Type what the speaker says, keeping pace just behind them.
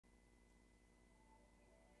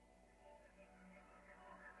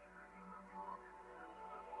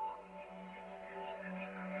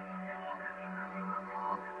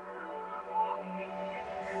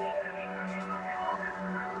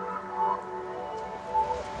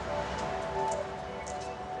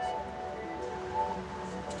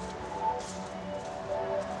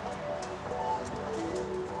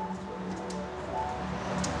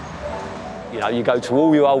know, you go to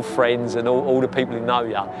all your old friends and all the people who know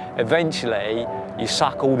you. Eventually, you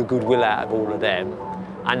suck all the goodwill out of all of them,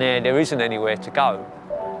 and then there isn't anywhere to go.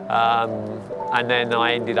 And then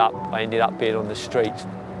I ended up being on the streets.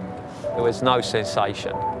 There was no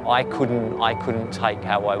sensation. I couldn't take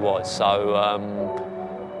how I was, so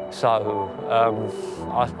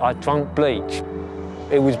I drank bleach.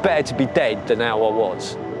 It was better to be dead than how I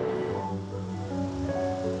was.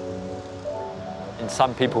 And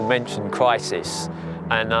some people mentioned crisis,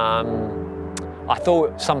 and I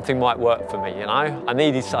thought something might work for me, you know? I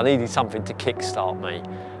needed something to kickstart me,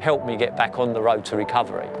 help me get back on the road to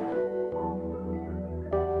recovery.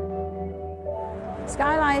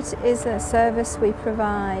 Skylight is a service we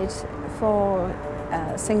provide for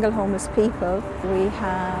single homeless people. We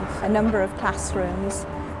have a number of classrooms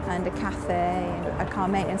and a cafe, a car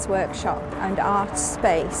maintenance workshop and art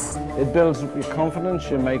space. It builds up your confidence,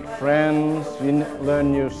 you make friends, you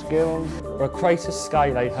learn new skills. Our crisis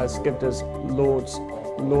Skylight has given us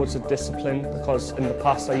loads of discipline, because in the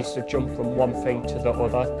past I used to jump from one thing to the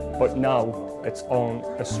other, but now it's on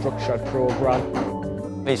a structured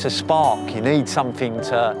programme. It's a spark. You need something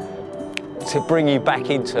to bring you back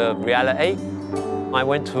into reality. I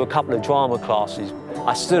went to a couple of drama classes.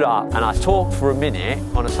 I stood up and I talked for a minute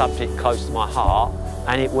on a subject close to my heart,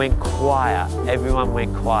 and it went quiet. Everyone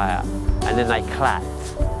went quiet, and then they clapped,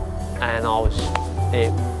 and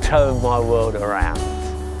it turned my world around.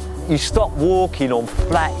 You stop walking on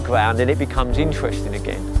flat ground and it becomes interesting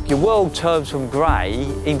again. Your world turns from grey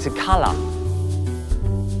into colour.